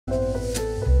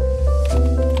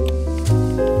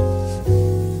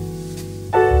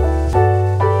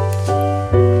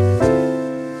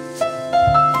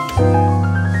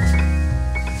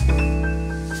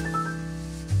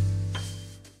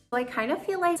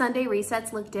like Sunday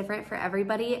resets look different for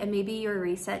everybody, and maybe your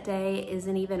reset day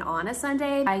isn't even on a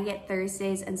Sunday. I get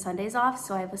Thursdays and Sundays off,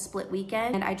 so I have a split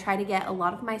weekend, and I try to get a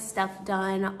lot of my stuff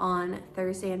done on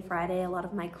Thursday and Friday, a lot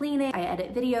of my cleaning. I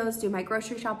edit videos, do my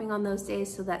grocery shopping on those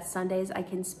days, so that Sundays I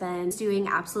can spend doing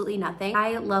absolutely nothing.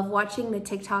 I love watching the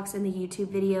TikToks and the YouTube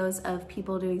videos of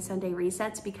people doing Sunday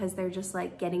resets because they're just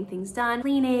like getting things done,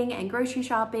 cleaning and grocery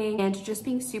shopping and just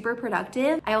being super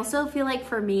productive. I also feel like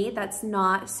for me, that's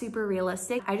not super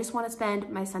realistic. I just want to spend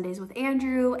my Sundays with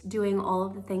Andrew doing all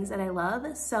of the things that I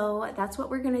love. So that's what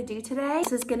we're gonna do today.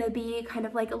 This is gonna be kind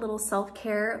of like a little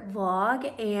self-care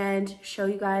vlog and show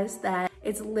you guys that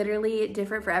it's literally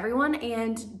different for everyone,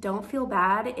 and don't feel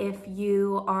bad if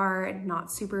you are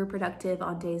not super productive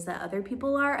on days that other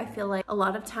people are. I feel like a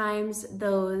lot of times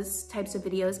those types of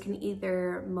videos can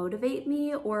either motivate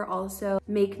me or also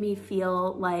make me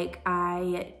feel like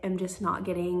I am just not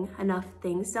getting enough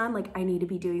things done. Like I need to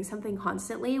be doing something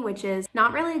constantly, which is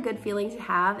not really a good feeling to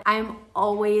have. I'm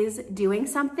always doing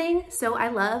something. So I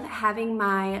love having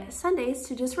my Sundays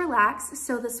to just relax.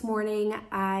 So this morning,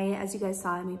 as you guys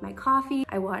saw, I made my coffee.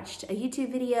 I watched a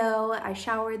YouTube video. I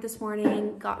showered this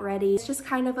morning, got ready. It's just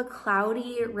kind of a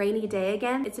cloudy, rainy day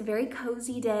again. It's a very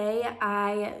cozy day.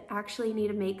 I actually need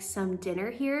to make some dinner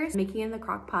here. I'm making it in the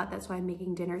crock pot. That's why I'm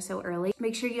making dinner so early.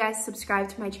 Make sure you guys subscribe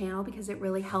to my channel because it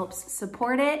really helps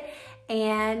support it.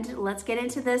 And let's get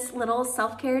into this little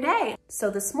self-care day. So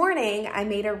this morning I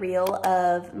made a reel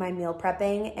of my meal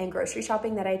prepping and grocery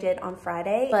shopping that I did on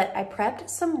Friday, but I prepped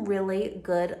some really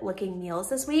good looking meals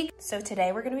this week. So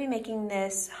today we're gonna be making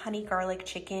this honey garlic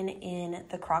chicken in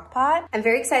the crock pot. I'm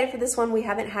very excited for this one. We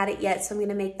haven't had it yet, so I'm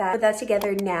gonna put that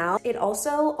together now. It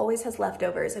also always has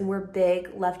leftovers, and we're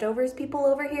big leftovers people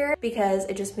over here because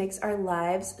it just makes our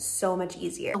lives so much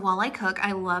easier. While I cook,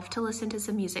 I love to listen to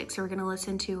some music. So we're gonna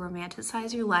listen to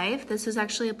Romanticize Your Life. This is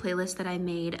actually a playlist that I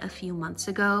made a few months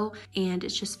ago, and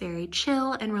it's just very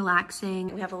chill and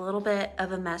relaxing. We have a little bit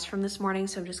of a mess from this morning,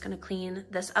 so I'm just gonna clean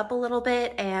this up a little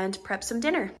bit and prep some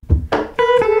dinner.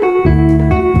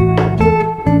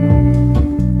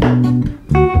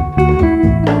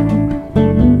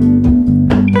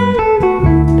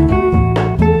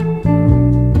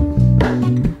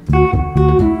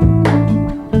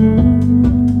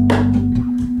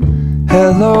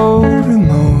 Hello,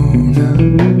 Ramona.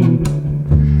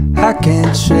 I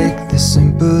can't shake the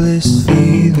simplest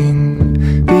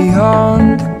feeling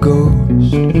beyond the ghost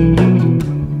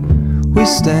we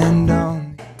stand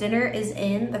on. Dinner is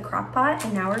in the crock pot,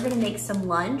 and now we're gonna make some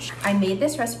lunch. I made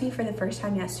this recipe for the first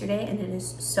time yesterday, and it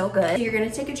is so good. So you're gonna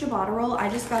take a ciabatta roll. I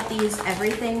just got these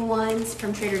everything ones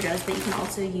from Trader Joe's, but you can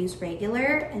also use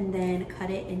regular, and then cut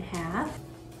it in half.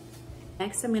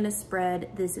 Next, I'm gonna spread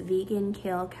this vegan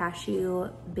kale cashew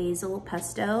basil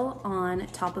pesto on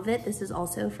top of it. This is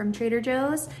also from Trader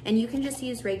Joe's, and you can just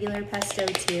use regular pesto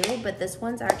too, but this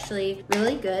one's actually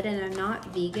really good, and I'm not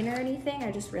vegan or anything,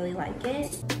 I just really like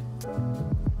it.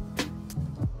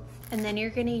 And then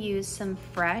you're gonna use some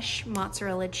fresh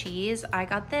mozzarella cheese. I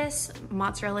got this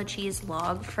mozzarella cheese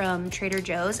log from Trader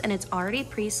Joe's, and it's already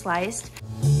pre-sliced.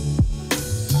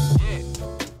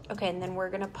 Okay, and then we're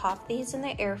gonna pop these in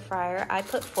the air fryer. I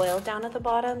put foil down at the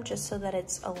bottom just so that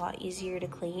it's a lot easier to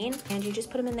clean. And you just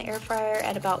put them in the air fryer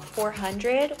at about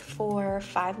 400 for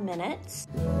 5 minutes.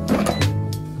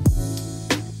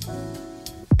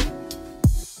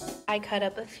 I cut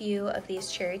up a few of these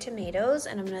cherry tomatoes,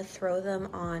 and I'm gonna throw them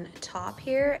on top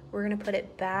here. We're gonna put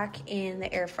it back in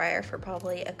the air fryer for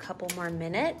probably a couple more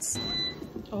minutes.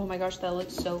 Oh my gosh, that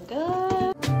looks so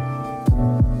good.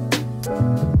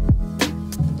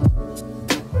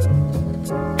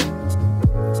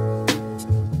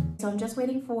 So I'm just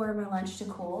waiting for my lunch to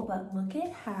cool, but look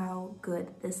at how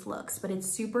good this looks. But it's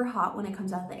super hot when it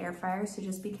comes out of the air fryer, so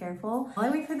just be careful. While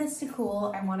I wait for this to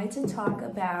cool, I wanted to talk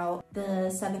about the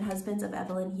 7 Husbands of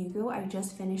Evelyn Hugo. I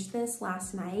just finished this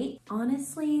last night.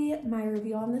 Honestly, my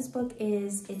review on this book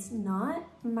is, it's not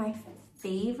my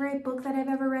favorite book that I've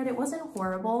ever read. It wasn't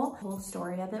horrible. The whole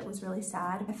story of it was really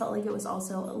sad. I felt like it was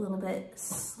also a little bit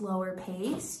slower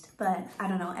paced, but I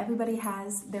don't know. Everybody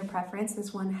has their preference.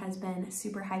 This one has been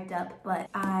super hyped up, but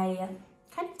I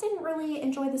kind of didn't really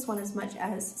enjoy this one as much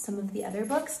as some of the other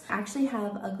books. I actually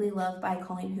have Ugly Love by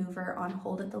Colleen Hoover on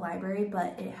hold at the library,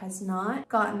 but it has not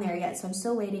gotten there yet, so I'm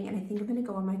still waiting, and I think I'm gonna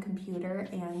go on my computer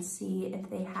and see if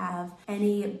they have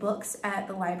any books at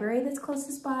the library that's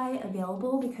closest by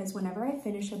available, because whenever I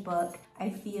finish a book, I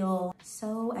feel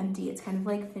so empty. It's kind of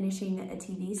like finishing a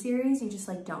TV series. You just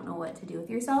like don't know what to do with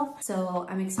yourself. So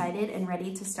I'm excited and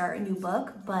ready to start a new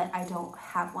book, but I don't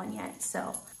have one yet.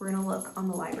 So we're gonna look on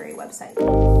the library website.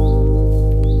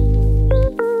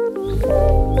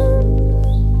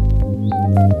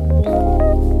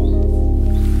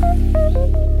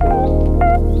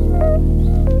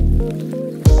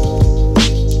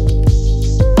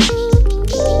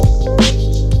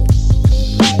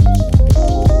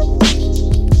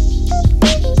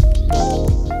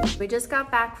 We just got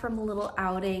back from a little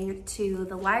outing to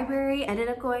the library. Ended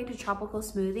up going to Tropical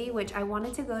Smoothie, which I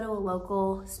wanted to go to a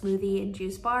local smoothie and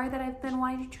juice bar that I've been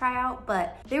wanting to try out,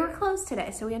 but they were closed today.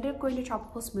 So we ended up going to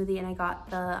Tropical Smoothie and I got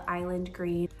the Island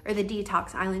Green, or the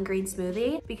Detox Island Green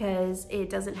smoothie, because it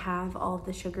doesn't have all of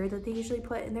the sugar that they usually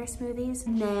put in their smoothies.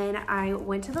 And then I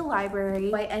went to the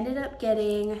library. I ended up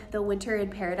getting the Winter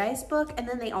in Paradise book, and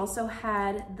then they also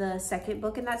had the second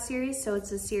book in that series. So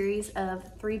it's a series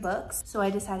of 3 books. So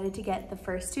I decided to get the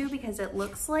first 2 because it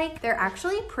looks like they're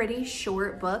actually pretty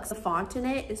short books. The font in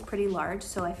it is pretty large,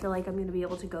 so I feel like I'm gonna be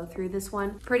able to go through this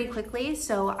one pretty quickly.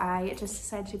 So I just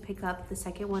decided to pick up the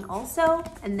second one also.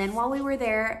 And then while we were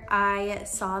there, I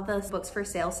saw the books for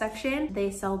sale section.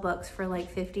 They sell books for like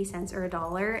 50 cents or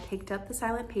 $1. Picked up The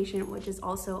Silent Patient, which is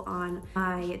also on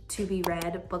my to be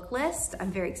read book list. I'm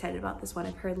very excited about this one.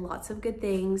 I've heard lots of good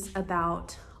things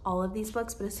about all of these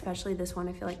books, but especially this one.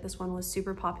 I feel like this one was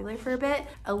super popular for a bit.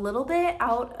 A little bit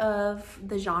out of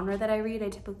the genre that I read. I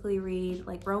typically read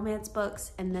like romance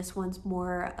books, and this one's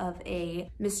more of a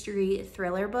mystery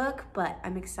thriller book, but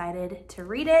I'm excited to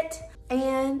read it.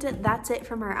 And that's it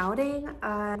from our outing.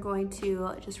 I'm going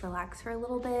to just relax for a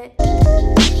little bit.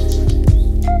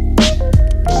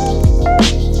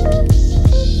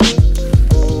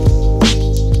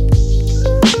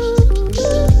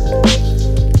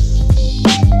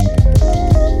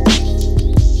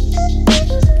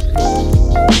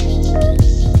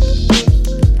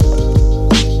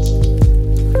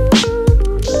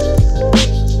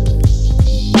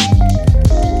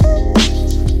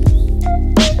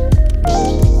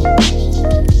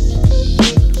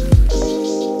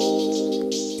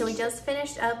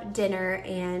 Dinner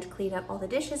and cleaned up all the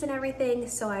dishes and everything,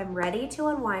 so I'm ready to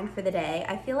unwind for the day.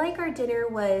 I feel like our dinner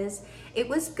was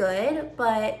good,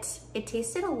 but it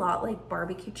tasted a lot like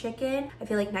barbecue chicken. I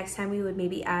feel like next time we would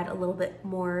maybe add a little bit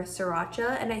more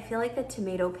sriracha, and I feel like the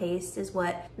tomato paste is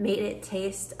what made it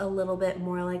taste a little bit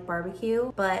more like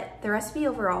barbecue, but the recipe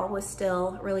overall was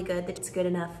still really good. It's good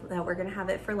enough that we're gonna have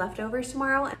it for leftovers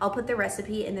tomorrow. I'll put the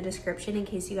recipe in the description in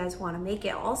case you guys want to make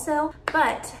it also.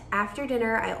 But after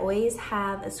dinner, I always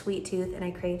have a sweet tooth and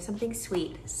I crave something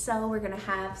sweet, so we're gonna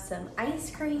have some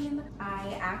ice cream.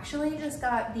 I actually just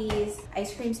got these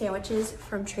ice cream sandwiches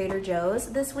from Trader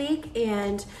Joe's this week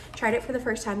and tried it for the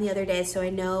first time the other day, so I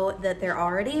know that they're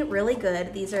already really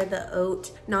good. These are the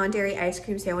oat non-dairy ice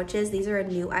cream sandwiches. These are a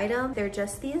new item. They're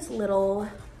just these little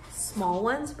small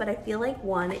ones, but I feel like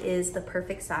 1 is the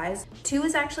perfect size. 2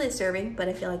 is actually a serving, but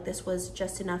I feel like this was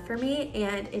just enough for me,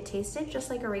 and it tasted just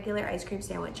like a regular ice cream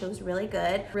sandwich. It was really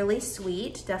good, really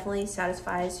sweet, definitely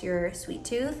satisfies your sweet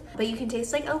tooth, but you can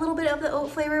taste like a little bit of the oat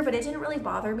flavor, but it didn't really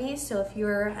bother me. So if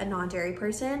you're a non-dairy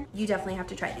person, you definitely have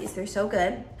to try these. They're so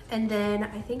good. And then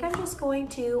I think I'm just going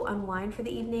to unwind for the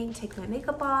evening, take my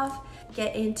makeup off,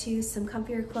 get into some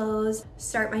comfier clothes,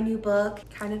 start my new book,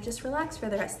 kind of just relax for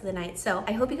the rest of the night. So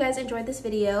I hope you guys enjoyed this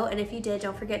video, and if you did,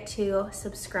 don't forget to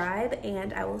subscribe,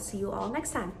 and I will see you all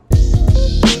next time.